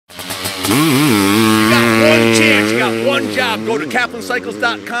one chance. You got one job. Go to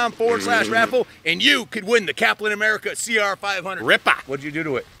kaplancycles.com/raffle, and you could win the Kaplan America CR500. Ripper. What'd you do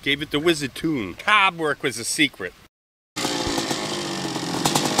to it? Gave it the wizard tune. Cob work was a secret.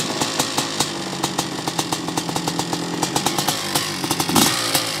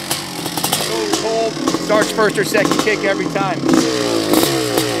 Goes cold, starts first or second kick every time.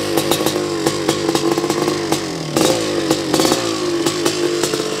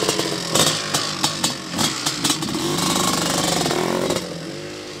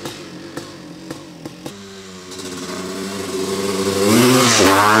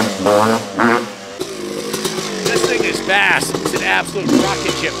 This thing is fast. It's an absolute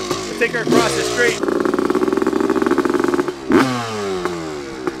rocket ship. Let's take her across the street.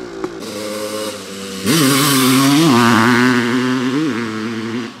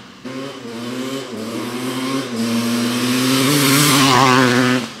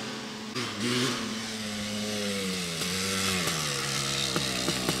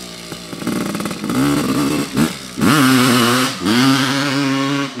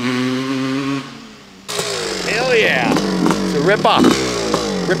 Hell yeah. It's a rip off.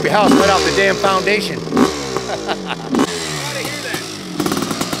 Rip your house right off the damn foundation. I gotta hear that.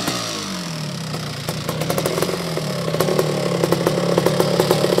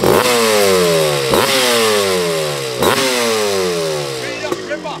 Straight up,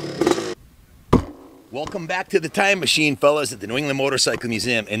 rip off. Welcome back to the Time Machine, fellas, at the New England Motorcycle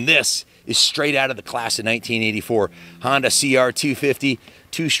Museum, and this is straight out of the class of 1984 Honda CR250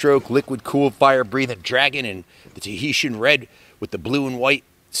 two-stroke liquid-cooled fire-breathing Dragon in the Tahitian red with the blue and white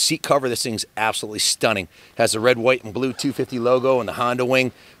seat cover. This thing's absolutely stunning. Has the red, white, and blue 250 logo and the Honda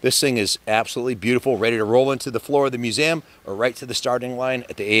wing. This thing is absolutely beautiful, ready to roll into the floor of the museum or right to the starting line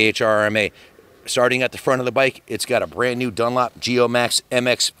at the AHRMA. Starting at the front of the bike, it's got a brand new Dunlop Geomax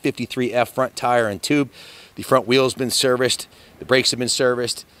MX53F front tire and tube. The front wheel's been serviced. The brakes have been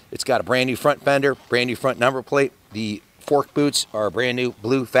serviced. It's got a brand new front fender, brand new front number plate. The fork boots are brand new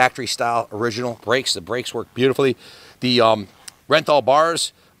blue factory style original brakes. The brakes work beautifully. The Renthal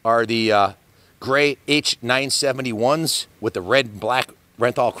bars are the gray H971s with the red and black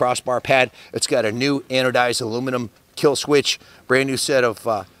Renthal crossbar pad. It's got a new anodized aluminum kill switch, brand new set of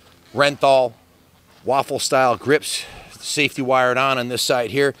Renthal waffle style grips, safety wired on this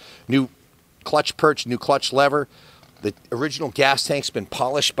side here, new clutch perch, new clutch lever. The original gas tank's been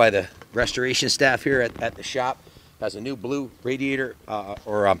polished by the restoration staff here at the shop. Has a new blue radiator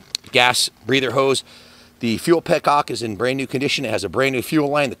or gas breather hose. The fuel petcock is in brand new condition. It has a brand new fuel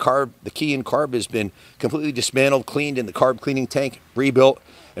line. The key and carb has been completely dismantled, cleaned in the carb cleaning tank, rebuilt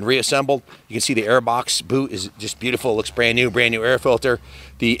and reassembled. You can see the airbox boot is just beautiful. It looks brand new air filter.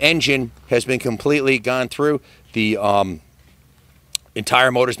 The engine has been completely gone through. The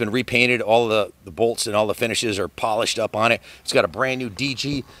entire motor's been repainted. All of the bolts and all the finishes are polished up on it. It's got a brand new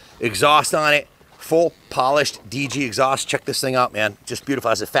DG exhaust on it. Full polished DG exhaust. Check this thing out, man. Just beautiful.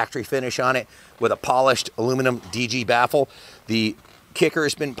 It has a factory finish on it with a polished aluminum DG baffle. The kicker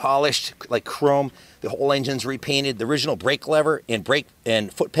has been polished like chrome. The whole engine's repainted. The original brake lever and brake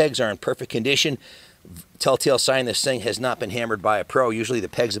and foot pegs are in perfect condition. Telltale sign this thing has not been hammered by a pro. Usually the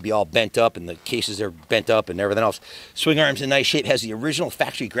pegs would be all bent up and the cases are bent up and everything else. Swing arm's in nice shape. Has the original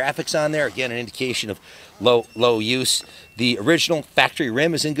factory graphics on there. Again, an indication of low use. The original factory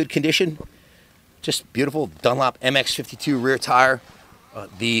rim is in good condition. Just beautiful Dunlop MX52 rear tire.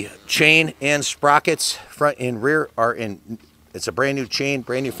 The chain and sprockets, front and rear, are in, it's a brand new chain,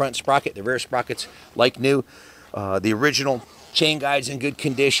 brand new front sprocket. The rear sprocket's like new. The original chain guide's in good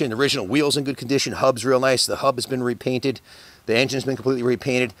condition. The original wheel's in good condition. Hub's real nice. The hub has been repainted. The engine's been completely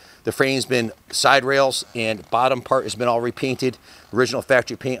repainted. The frame's been side rails and bottom part has been all repainted. Original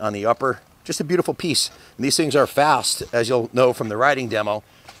factory paint on the upper. Just a beautiful piece. And these things are fast, as you'll know from the riding demo.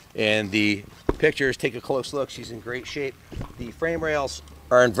 And the pictures, take a close look. She's in great shape. The frame rails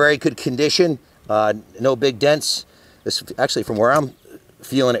are in very good condition. No big dents. This actually, from where I'm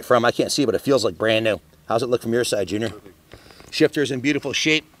feeling it from, I can't see, but it feels like brand new. How's it look from your side, Junior? Shifter's in beautiful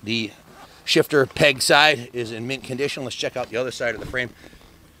shape. The shifter peg side is in mint condition. Let's check out the other side of the frame.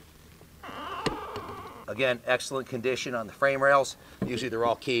 Again, excellent condition on the frame rails. Usually they're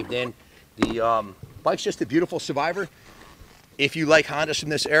all caved in. The bike's just a beautiful survivor. If you like Hondas from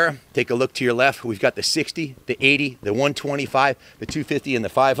this era, take a look to your left. We've got the 60, the 80, the 125, the 250, and the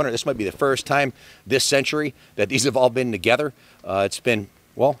 500. This might be the first time this century that these have all been together. It's been,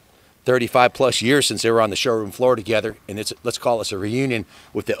 well, 35 plus years since they were on the showroom floor together, and it's, let's call this a reunion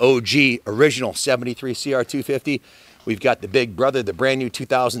with the OG original 73 CR250 We've got the big brother, the brand new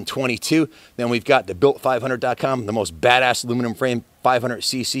 2022. Then we've got the built500.com, the most badass aluminum frame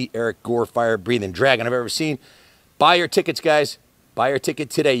 500cc Eric Gore fire breathing dragon I've ever seen. Buy your tickets, guys. Buy your ticket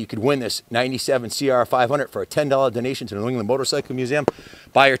today. You could win this 97 CR500 for a $10 donation to the New England Motorcycle Museum.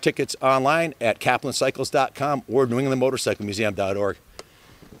 Buy your tickets online at kaplancycles.com or newenglandmotorcyclemuseum.org.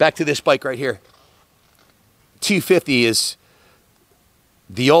 Back to this bike right here. 250 is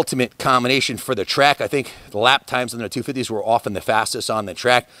the ultimate combination for the track. I think the lap times on the 250s were often the fastest on the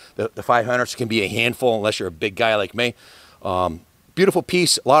track. The 500s can be a handful unless you're a big guy like me. Beautiful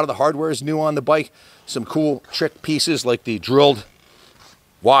piece. A lot of the hardware is new on the bike. Some cool trick pieces like the drilled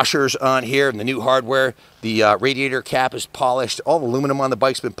washers on here and the new hardware. The radiator cap is polished. All the aluminum on the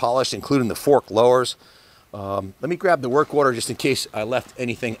bike's been polished, including the fork lowers. Let me grab the work order just in case I left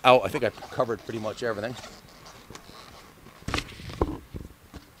anything out. I think I covered pretty much everything.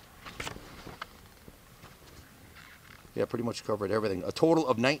 Yeah, pretty much covered everything. A total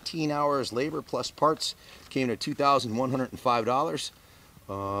of 19 hours labor plus parts came to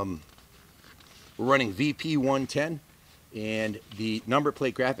 $2,105. We're running VP 110, and the number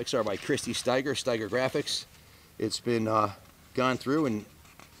plate graphics are by Christy Steiger, Steiger Graphics. It's been gone through and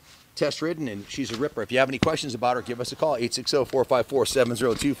test ridden, and she's a ripper. If you have any questions about her, give us a call,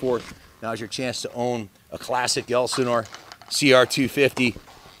 860-454-7024. Now's your chance to own a classic Elsinore CR250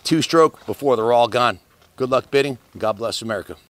 two-stroke before they're all gone. Good luck bidding. God bless America.